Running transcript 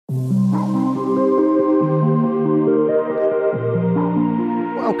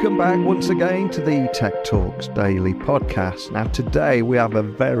Welcome back once again to the Tech Talks Daily podcast. Now today we have a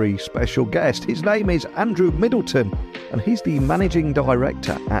very special guest. His name is Andrew Middleton and he's the Managing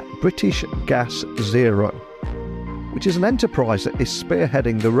Director at British Gas Zero, which is an enterprise that is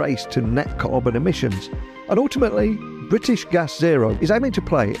spearheading the race to net carbon emissions. And ultimately, British Gas Zero is aiming to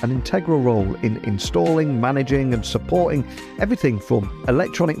play an integral role in installing, managing and supporting everything from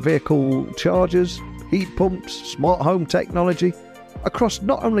electronic vehicle chargers, heat pumps, smart home technology, across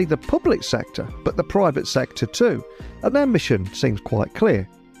not only the public sector, but the private sector too. And their mission seems quite clear: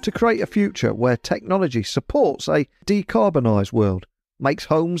 to create a future where technology supports a decarbonized world, makes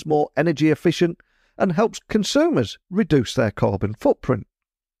homes more energy efficient, and helps consumers reduce their carbon footprint.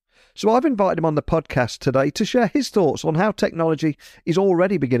 So I've invited him on the podcast today to share his thoughts on how technology is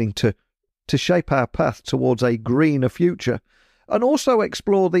already beginning to shape our path towards a greener future, and also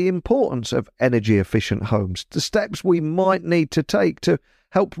explore the importance of energy-efficient homes, the steps we might need to take to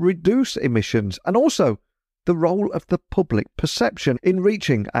help reduce emissions, and also the role of the public perception in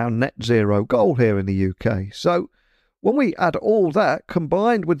reaching our net zero goal here in the UK. So when we add all that,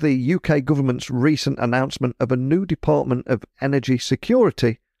 combined with the UK government's recent announcement of a new Department of Energy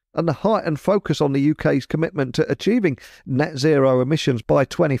Security, and the heightened focus on the UK's commitment to achieving net zero emissions by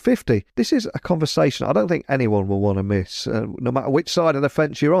 2050, this is a conversation I don't think anyone will want to miss. No matter which side of the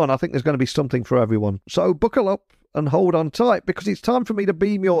fence you're on, I think there's going to be something for everyone. So buckle up and hold on tight, because it's time for me to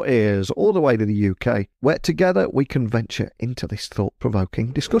beam your ears all the way to the UK, where together we can venture into this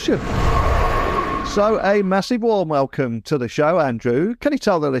thought-provoking discussion. So a massive warm welcome to the show, Andrew. Can you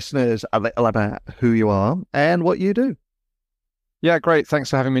tell the listeners a little about who you are and what you do? Yeah, great.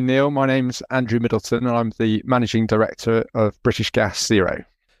 Thanks for having me, Neil. My name's Andrew Middleton and I'm the Managing Director of British Gas Zero.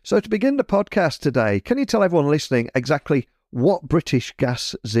 So to begin the podcast today, can you tell everyone listening exactly what British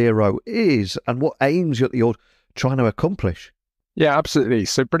Gas Zero is and what aims you're trying to accomplish? Yeah, absolutely.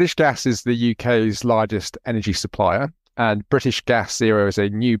 So British Gas is the UK's largest energy supplier, and British Gas Zero is a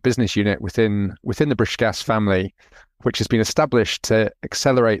new business unit within the British Gas family, which has been established to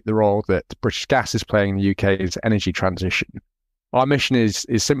accelerate the role that British Gas is playing in the UK's energy transition. Our mission is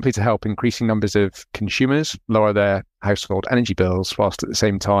simply to help increasing numbers of consumers lower their household energy bills whilst at the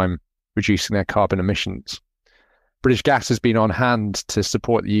same time reducing their carbon emissions. British Gas has been on hand to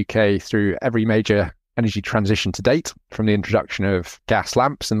support the UK through every major energy transition to date, from the introduction of gas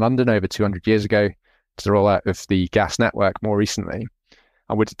lamps in London over 200 years ago to the rollout of the gas network more recently.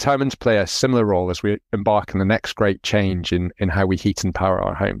 And we're determined to play a similar role as we embark on the next great change in how we heat and power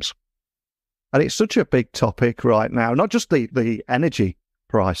our homes. And it's such a big topic right now, not just the energy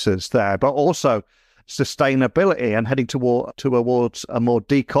prices there, but also sustainability and heading towards a more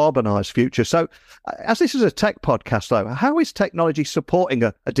decarbonised future. So as this is a tech podcast, though, how is technology supporting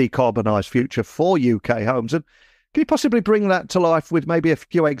a decarbonised future for UK homes? And can you possibly bring that to life with maybe a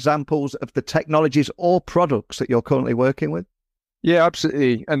few examples of the technologies or products that you're currently working with? Yeah,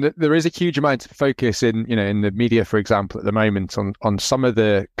 absolutely. And there is a huge amount of focus in the media, for example, at the moment on some of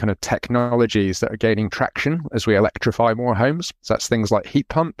the kind of technologies that are gaining traction as we electrify more homes. So that's things like heat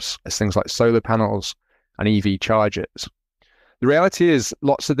pumps, it's things like solar panels and EV chargers. The reality is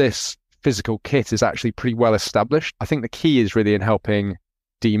lots of this physical kit is actually pretty well established. I think the key is really in helping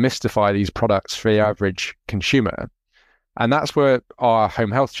demystify these products for the average consumer. And that's where our home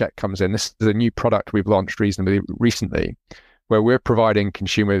health check comes in. This is a new product we've launched reasonably recently, where we're providing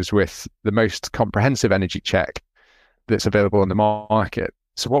consumers with the most comprehensive energy check that's available on the market.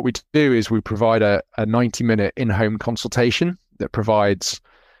 So what we do is we provide a 90-minute in-home consultation that provides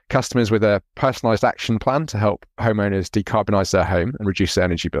customers with a personalised action plan to help homeowners decarbonise their home and reduce their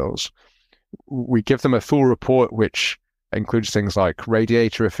energy bills. We give them a full report which includes things like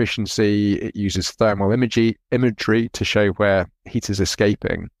radiator efficiency. It uses thermal imagery to show where heat is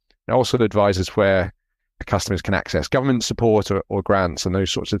escaping. It also advises where customers can access government support or grants and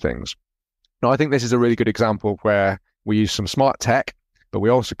those sorts of things. Now, I think this is a really good example where we use some smart tech, but we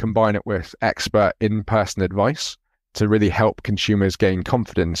also combine it with expert in-person advice to really help consumers gain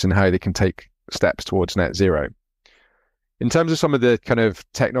confidence in how they can take steps towards net zero. In terms of some of the kind of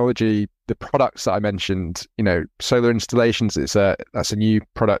technology, the products that I mentioned, solar installations, that's a new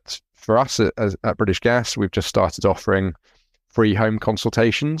product for us at British Gas. We've just started offering free home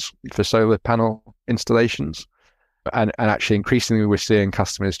consultations for solar panel installations. And actually, increasingly, we're seeing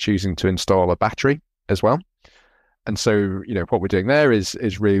customers choosing to install a battery as well. And so, what we're doing there is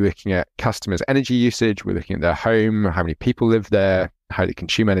really looking at customers' energy usage. We're looking at their home, how many people live there, how they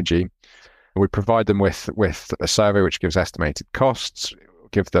consume energy. And we provide them with a survey which gives estimated costs,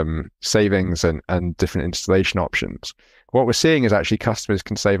 give them savings and different installation options. What we're seeing is actually customers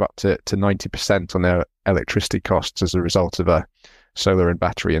can save up to 90% on their electricity costs as a result of a solar and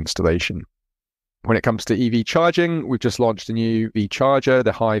battery installation. When it comes to EV charging, we've just launched a new EV charger,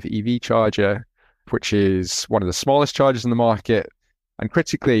 the Hive EV charger, which is one of the smallest chargers in the market and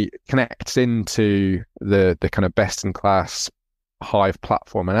critically connects into the kind of best-in-class Hive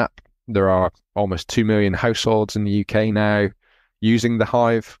platform and app. There are almost 2 million households in the UK now using the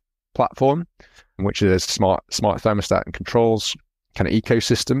Hive platform, which is a smart thermostat and controls kind of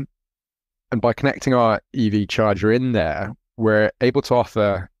ecosystem. And by connecting our EV charger in there, we're able to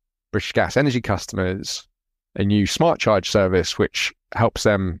offer British Gas Energy customers a new smart charge service, which helps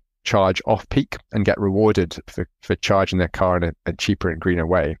them charge off-peak and get rewarded for charging their car in a cheaper and greener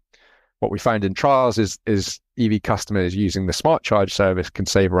way. What we found in trials is EV customers using the smart charge service can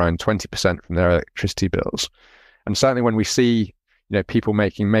save around 20% from their electricity bills. And certainly when we see people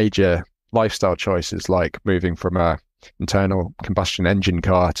making major lifestyle choices like moving from a internal combustion engine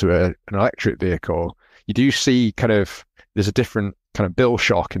car to an electric vehicle, you do see there's a different kind of bill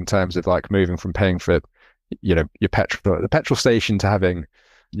shock in terms of like moving from paying for your petrol at the petrol station to having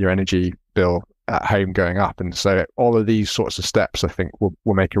your energy bill at home going up. And so all of these sorts of steps, I think, will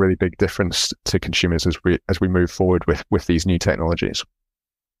make a really big difference to consumers as we move forward with these new technologies.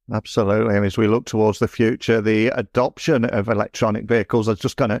 Absolutely. And as we look towards the future, the adoption of electronic vehicles is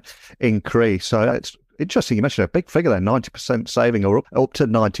just going to increase. So it's interesting you mentioned a big figure there, 90% saving or up to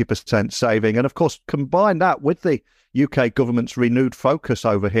 90% saving. And of course, combine that with the UK government's renewed focus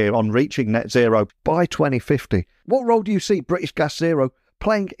over here on reaching net zero by 2050. What role do you see British Gas Zero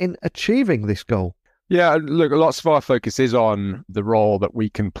playing in achieving this goal? Yeah, look, lots of our focus is on the role that we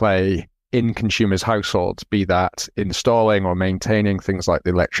can play in consumers' households, be that installing or maintaining things like the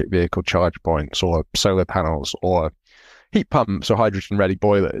electric vehicle charge points or solar panels or heat pumps or hydrogen-ready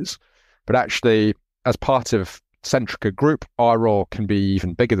boilers. But actually, as part of Centrica Group, our role can be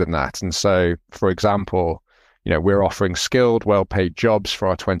even bigger than that. And so, for example, we're offering skilled, well-paid jobs for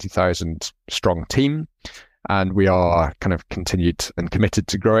our 20,000 strong team. And we are kind of continued and committed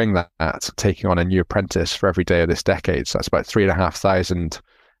to growing that, taking on a new apprentice for every day of this decade. So that's about 3,500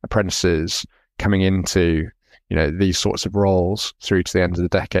 apprentices coming into, these sorts of roles through to the end of the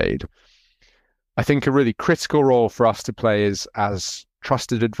decade. I think a really critical role for us to play is as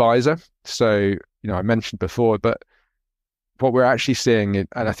trusted advisor. So, I mentioned before, but what we're actually seeing, and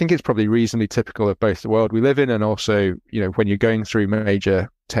I think it's probably reasonably typical of both the world we live in and also, when you're going through major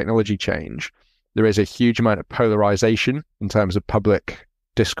technology change, there is a huge amount of polarization in terms of public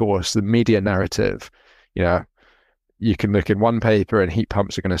discourse, the media narrative. You can look in one paper and heat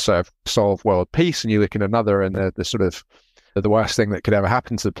pumps are going to solve world peace, and you look in another and they're the worst thing that could ever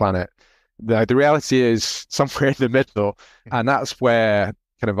happen to the planet. The reality is somewhere in the middle, and that's where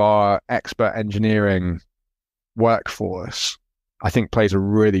kind of our expert engineering workforce, I think, plays a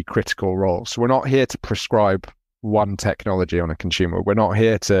really critical role. So we're not here to prescribe one technology on a consumer. We're not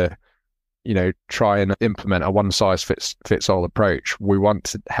here to try and implement a one-size-fits-all approach. We want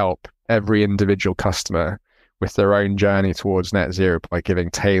to help every individual customer with their own journey towards net zero by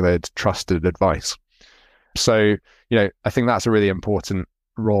giving tailored, trusted advice. So, I think that's a really important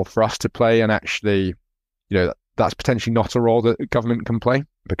role for us to play. And actually, that's potentially not a role that government can play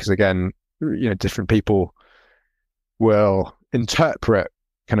because, again, different people will interpret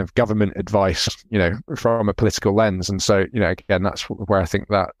kind of government advice, from a political lens. And so, again, that's where I think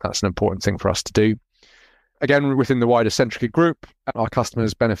that's an important thing for us to do. Again, within the wider Centrica Group, our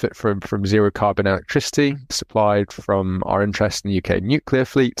customers benefit from zero carbon electricity supplied from our interest in the UK nuclear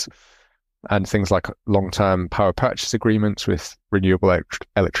fleet and things like long-term power purchase agreements with renewable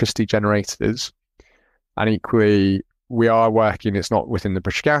electricity generators. And equally, we are working, it's not within the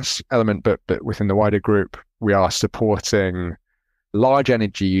British Gas element, but within the wider group, we are supporting large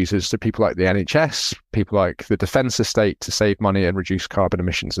energy users, so people like the NHS, people like the defence estate, to save money and reduce carbon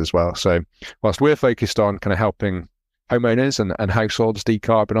emissions as well. So whilst we're focused on kind of helping homeowners and households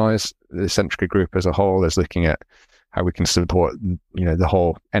decarbonise, the Centrica Group as a whole is looking at how we can support, the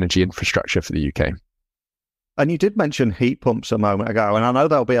whole energy infrastructure for the UK. And you did mention heat pumps a moment ago, and I know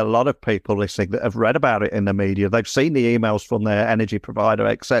there'll be a lot of people listening that have read about it in the media. They've seen the emails from their energy provider,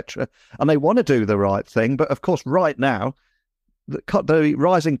 etc., and they want to do the right thing. But of course, right now, the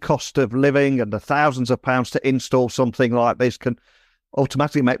rising cost of living and the thousands of pounds to install something like this can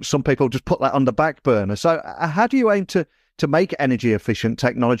automatically make some people just put that on the back burner. So how do you aim to make energy efficient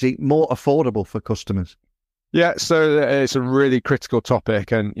technology more affordable for customers? Yeah, so it's a really critical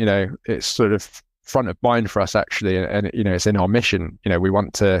topic, and it's sort of front of mind for us actually, and it's in our mission. We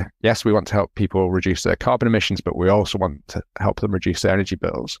want to help people reduce their carbon emissions, but we also want to help them reduce their energy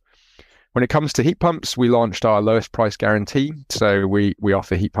bills. When it comes to heat pumps, we launched our lowest price guarantee. So we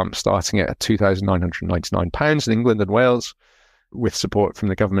offer heat pumps starting at £2,999 in England and Wales, with support from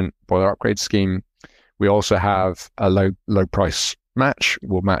the government boiler upgrade scheme. We also have a low price match.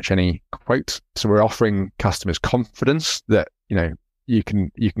 We'll match any quote. So we're offering customers confidence that, you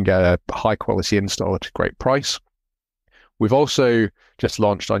can get a high quality install at a great price. We've also just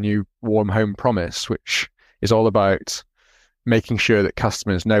launched our new Warm Home Promise, which is all about making sure that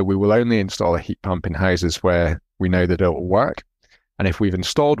customers know we will only install a heat pump in houses where we know that it will work. And if we've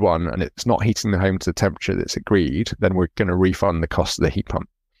installed one and it's not heating the home to the temperature that's agreed, then we're going to refund the cost of the heat pump.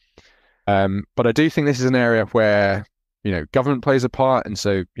 But I do think this is an area where, government plays a part. And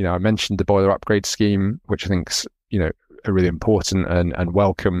so, I mentioned the boiler upgrade scheme, which I think is, a really important and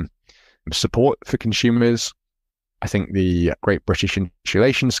welcome support for consumers. I think the Great British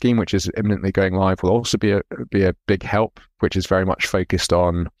Insulation Scheme, which is imminently going live, will also be a big help, which is very much focused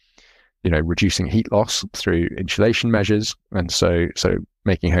on, reducing heat loss through insulation measures. And so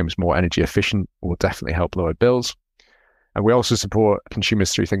making homes more energy efficient will definitely help lower bills. And we also support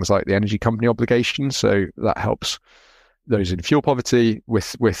consumers through things like the energy company obligation. So that helps those in fuel poverty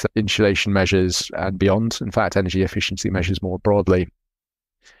with insulation measures and beyond, in fact, energy efficiency measures more broadly.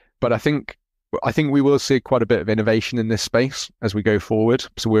 But I think we will see quite a bit of innovation in this space as we go forward.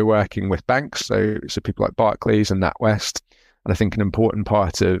 So we're working with banks, so people like Barclays and NatWest. And I think an important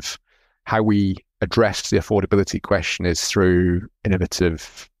part of how we address the affordability question is through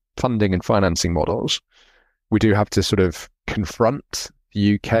innovative funding and financing models. We do have to sort of confront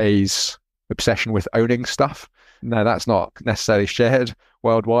the UK's obsession with owning stuff. Now, that's not necessarily shared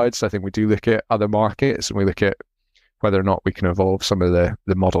worldwide. So I think we do look at other markets and we look at whether or not we can evolve some of the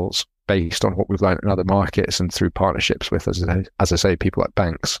models based on what we've learned in other markets and through partnerships with, as I say, people like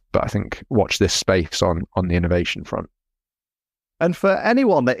banks. But I think watch this space on the innovation front. And for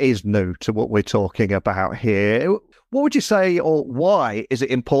anyone that is new to what we're talking about here, what would you say, or why is it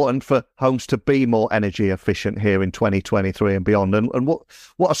important for homes to be more energy efficient here in 2023 and beyond? And what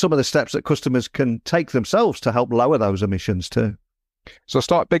are some of the steps that customers can take themselves to help lower those emissions too? So I'll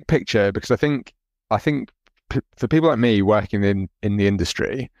start big picture, because I think for people like me working in the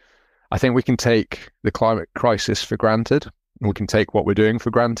industry, I think we can take the climate crisis for granted, and we can take what we're doing for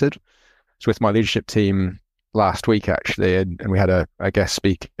granted. So with my leadership team last week, actually, and we had a guest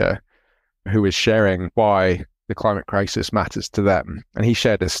speaker who was sharing why the climate crisis matters to them. And he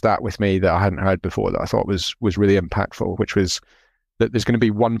shared a stat with me that I hadn't heard before that I thought was really impactful, which was that there's going to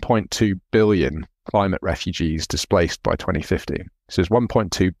be 1.2 billion climate refugees displaced by 2050. So there's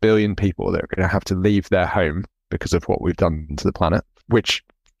 1.2 billion people that are going to have to leave their home because of what we've done to the planet, which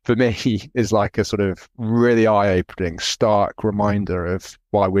for me is like a sort of really eye-opening, stark reminder of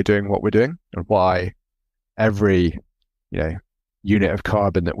why we're doing what we're doing and why every, unit of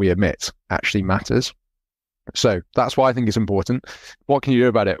carbon that we emit actually matters. So that's why I think it's important. What can you do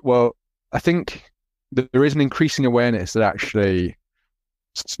about it? Well, I think there is an increasing awareness that actually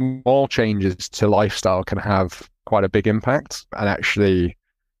small changes to lifestyle can have quite a big impact. And actually,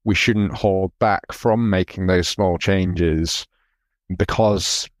 we shouldn't hold back from making those small changes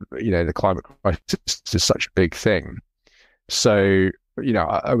because, the climate crisis is such a big thing. So,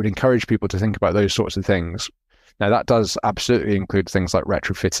 I would encourage people to think about those sorts of things. Now, that does absolutely include things like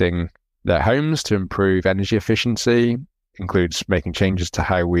retrofitting their homes to improve energy efficiency, includes making changes to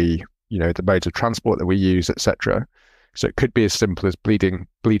how we, the modes of transport that we use, etc. So it could be as simple as bleeding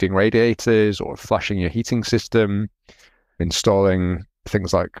radiators or flushing your heating system, installing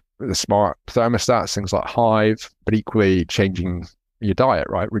things like the smart thermostats, things like Hive, but equally changing your diet,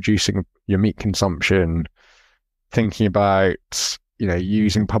 right? Reducing your meat consumption, thinking about,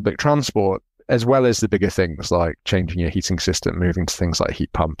 using public transport, as well as the bigger things like changing your heating system, moving to things like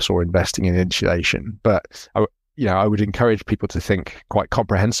heat pumps or investing in insulation. But I would encourage people to think quite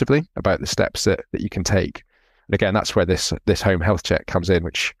comprehensively about the steps that you can take. And again, that's where this home health check comes in,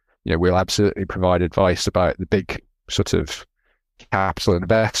 which we'll absolutely provide advice about the big sort of capital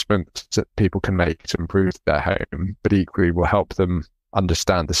investments that people can make to improve their home, but equally will help them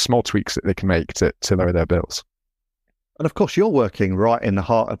understand the small tweaks that they can make to lower their bills. And of course, you're working right in the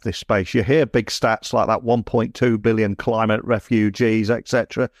heart of this space. You hear big stats like that 1.2 billion climate refugees,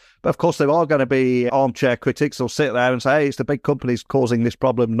 etc. But of course, there are going to be armchair critics who'll sit there and say, hey, it's the big companies causing this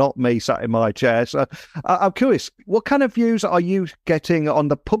problem, not me sat in my chair. So I'm curious, what kind of views are you getting on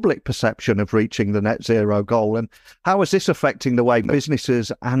the public perception of reaching the net zero goal? And how is this affecting the way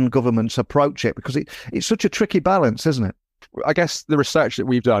businesses and governments approach it? Because it's such a tricky balance, isn't it? I guess the research that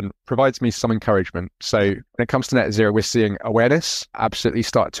we've done provides me some encouragement. So when it comes to net zero, we're seeing awareness absolutely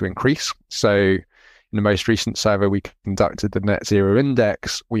start to increase. So in the most recent survey we conducted, the Net Zero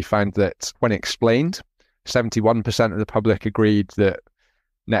Index, we found that when explained, 71% of the public agreed that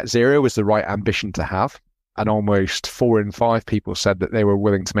net zero was the right ambition to have. and almost 4 in 5 people said that they were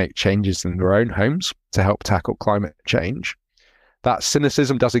willing to make changes in their own homes to help tackle climate change. That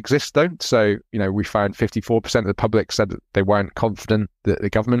cynicism does exist, though. So, we found 54% of the public said that they weren't confident that the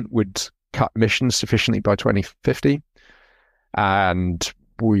government would cut emissions sufficiently by 2050. And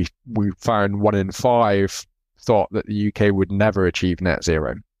we found 1 in 5 thought that the UK would never achieve net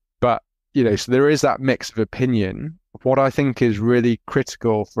zero. But, so there is that mix of opinion. What I think is really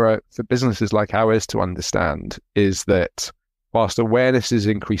critical for businesses like ours to understand is that whilst awareness is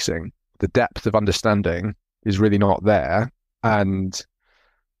increasing, the depth of understanding is really not there. And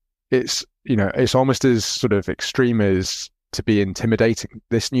it's almost as sort of extreme as to be intimidating.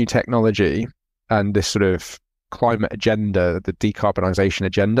 This new technology and this sort of climate agenda, the decarbonisation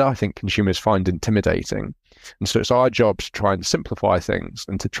agenda, I think consumers find intimidating. And so it's our job to try and simplify things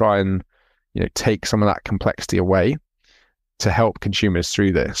and to try and, take some of that complexity away to help consumers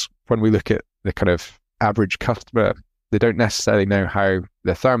through this. When we look at the kind of average customer, they don't necessarily know how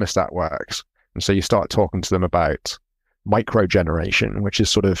their thermostat works. And so you start talking to them about micro generation, which is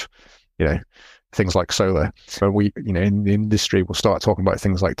sort of, things like solar. So we, in the industry, we'll start talking about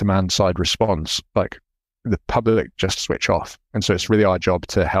things like demand side response, like the public just switch off. And so it's really our job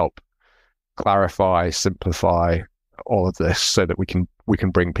to help clarify, simplify all of this so that we can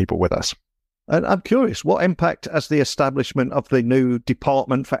bring people with us. And I'm curious, what impact has the establishment of the new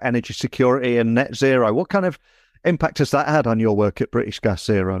Department for Energy Security and Net Zero, what kind of impact has that had on your work at British Gas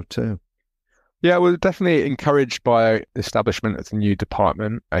Zero too? Yeah, we're definitely encouraged by the establishment of the new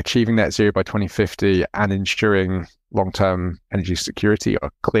department. Achieving net zero by 2050 and ensuring long-term energy security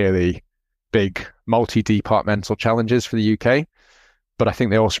are clearly big multi-departmental challenges for the UK. But I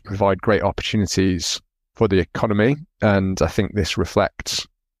think they also provide great opportunities for the economy. And I think this reflects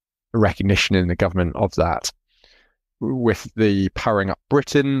a recognition in the government of that. With the Powering Up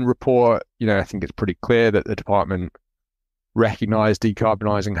Britain report, I think it's pretty clear that the department recognise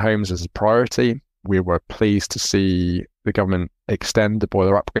decarbonising homes as a priority. We were pleased to see the government extend the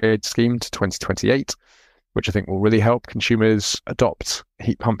boiler upgrade scheme to 2028, which I think will really help consumers adopt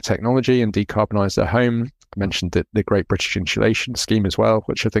heat pump technology and decarbonise their home. I mentioned the Great British Insulation Scheme as well,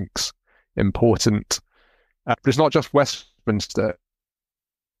 which I think is important. But it's not just Westminster.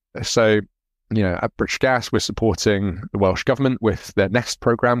 So, at British Gas, we're supporting the Welsh Government with their Nest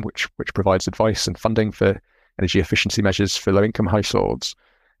programme, which provides advice and funding for energy efficiency measures for low-income households.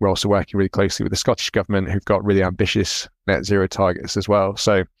 We're also working really closely with the Scottish Government, who've got really ambitious net zero targets as well.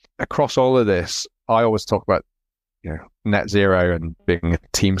 So across all of this, I always talk about, net zero and being a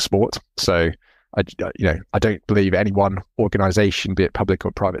team sport. So I don't believe any one organisation, be it public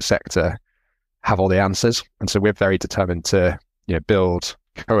or private sector, have all the answers. And so we're very determined to, build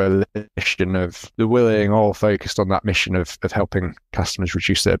coalition of the willing, all focused on that mission of helping customers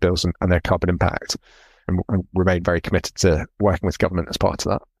reduce their bills and their carbon impact. And remain very committed to working with government as part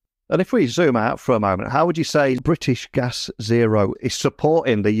of that. And if we zoom out for a moment, how would you say British Gas Zero is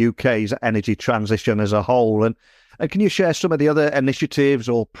supporting the UK's energy transition as a whole? And can you share some of the other initiatives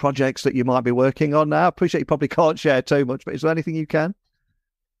or projects that you might be working on now? I appreciate you probably can't share too much, but is there anything you can?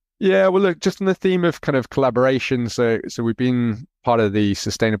 Yeah, well, look, just on the theme of kind of collaboration. So we've been part of the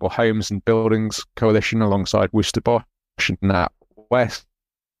Sustainable Homes and Buildings Coalition alongside Worcester Bosch and NatWest,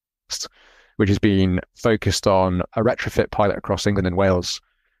 which has been focused on a retrofit pilot across England and Wales,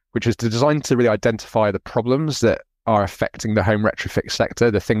 which is designed to really identify the problems that are affecting the home retrofit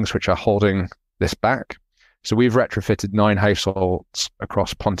sector, the things which are holding this back. So we've retrofitted 9 households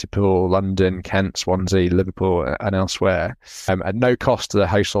across Pontypool, London, Kent, Swansea, Liverpool, and elsewhere, at no cost to the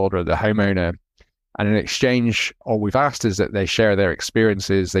household or the homeowner. And in exchange, all we've asked is that they share their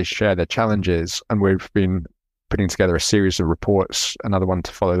experiences, they share their challenges, and we've been putting together a series of reports, another one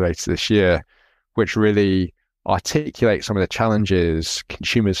to follow later this year, which really articulate some of the challenges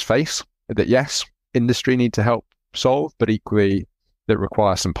consumers face that, yes, industry need to help solve, but equally that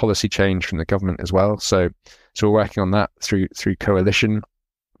require some policy change from the government as well. So we're working on that through Coalition.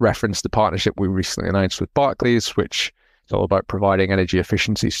 Reference the partnership we recently announced with Barclays, which is all about providing energy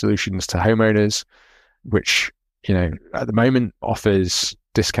efficiency solutions to homeowners, which, at the moment offers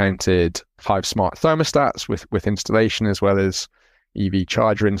discounted Hive smart thermostats with installation as well as EV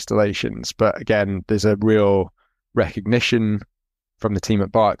charger installations. But again, there's a real recognition from the team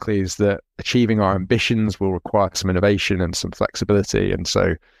at Barclays that achieving our ambitions will require some innovation and some flexibility. And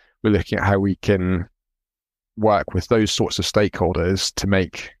so we're looking at how we can work with those sorts of stakeholders to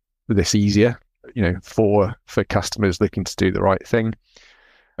make this easier, for customers looking to do the right thing.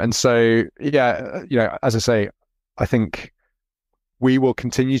 And so, as I say, I think we will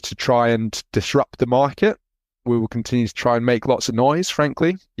continue to try and disrupt the market. We will continue to try and make lots of noise,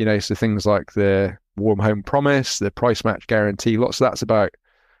 frankly. So things like the warm home promise, the price match guarantee. Lots of that's about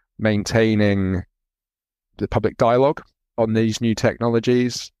maintaining the public dialogue on these new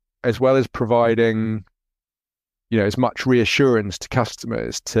technologies, as well as providing, as much reassurance to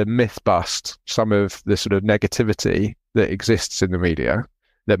customers to myth bust some of the sort of negativity that exists in the media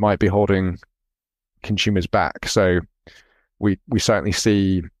that might be holding consumers back. So we certainly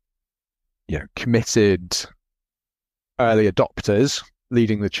see, committed early adopters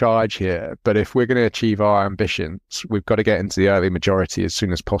leading the charge here. But if we're going to achieve our ambitions, we've got to get into the early majority as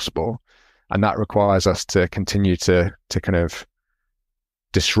soon as possible. And that requires us to continue to kind of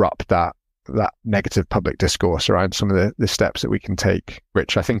disrupt that negative public discourse around some of the steps that we can take,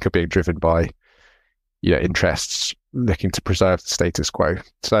 which I think are being driven by interests looking to preserve the status quo.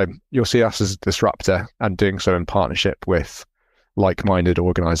 So you'll see us as a disruptor, and doing so in partnership with like-minded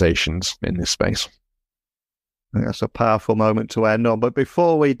organizations in this space. I think that's a powerful moment to end on. But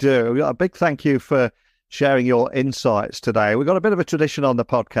before we do, a big thank you for sharing your insights today. We've got a bit of a tradition on the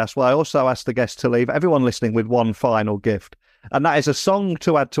podcast where I also ask the guests to leave everyone listening with one final gift. And that is a song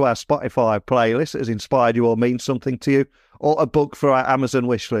to add to our Spotify playlist that has inspired you or means something to you, or a book for our Amazon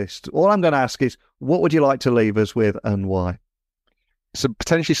wishlist. All I'm going to ask is, what would you like to leave us with and why? So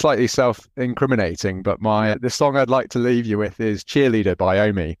potentially slightly self-incriminating, but the song I'd like to leave you with is Cheerleader by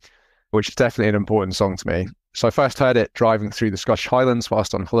Omi, which is definitely an important song to me. So I first heard it driving through the Scottish Highlands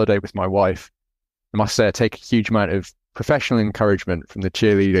whilst on holiday with my wife. I must say I take a huge amount of professional encouragement from the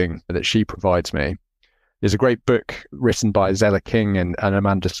cheerleading that she provides me. There's a great book written by Zella King and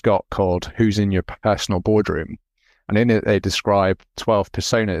Amanda Scott called Who's in Your Personal Boardroom? And in it, they describe 12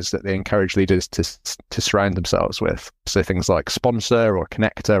 personas that they encourage leaders to surround themselves with. So things like sponsor or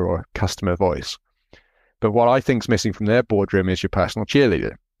connector or customer voice. But what I think is missing from their boardroom is your personal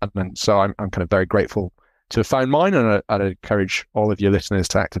cheerleader. And so I'm kind of very grateful to have found mine, and I'd encourage all of your listeners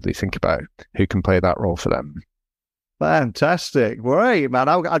to actively think about who can play that role for them. Fantastic. Great, man.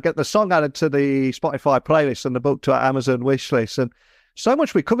 I'll get the song added to the Spotify playlist and the book to our Amazon wishlist. And so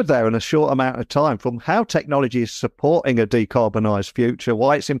much we covered there in a short amount of time, from how technology is supporting a decarbonised future,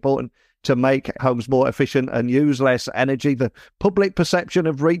 why it's important to make homes more efficient and use less energy, the public perception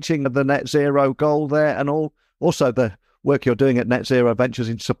of reaching the net zero goal there, and also the work you're doing at Net Zero Ventures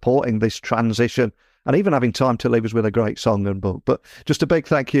in supporting this transition, and even having time to leave us with a great song and book. But just a big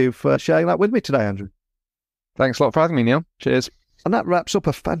thank you for sharing that with me today, Andrew. Thanks a lot for having me, Neil. Cheers. And that wraps up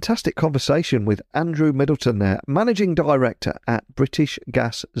a fantastic conversation with Andrew Middleton there, Managing Director at British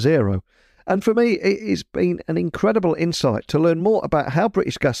Gas Zero. And for me, it has been an incredible insight to learn more about how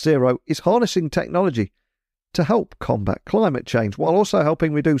British Gas Zero is harnessing technology to help combat climate change, while also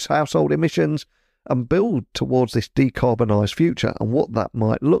helping reduce household emissions and build towards this decarbonised future and what that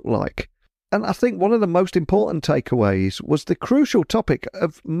might look like. And I think one of the most important takeaways was the crucial topic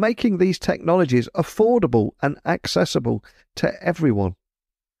of making these technologies affordable and accessible to everyone.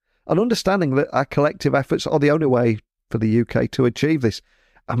 And understanding that our collective efforts are the only way for the UK to achieve this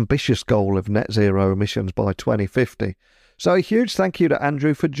ambitious goal of net zero emissions by 2050. So a huge thank you to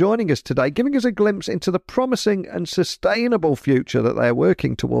Andrew for joining us today, giving us a glimpse into the promising and sustainable future that they're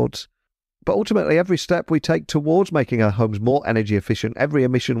working towards. But ultimately, every step we take towards making our homes more energy efficient, every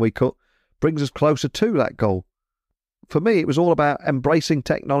emission we cut, brings us closer to that goal. For me, it was all about embracing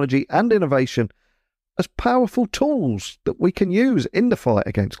technology and innovation as powerful tools that we can use in the fight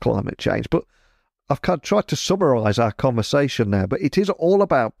against climate change. But I've tried to summarise our conversation there, but it is all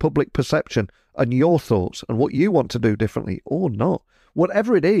about public perception and your thoughts and what you want to do differently or not.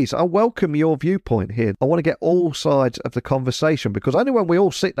 Whatever it is, I welcome your viewpoint here. I want to get all sides of the conversation, because only when we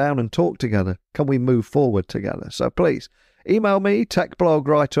all sit down and talk together can we move forward together. So please, email me,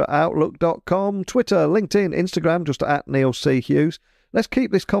 techblogwriter@outlook.com, Twitter, LinkedIn, Instagram, just at Neil C. Hughes. Let's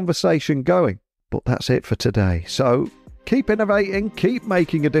keep this conversation going. But that's it for today. So keep innovating, keep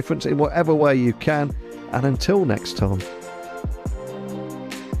making a difference in whatever way you can. And until next time,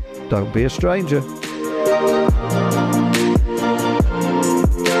 don't be a stranger.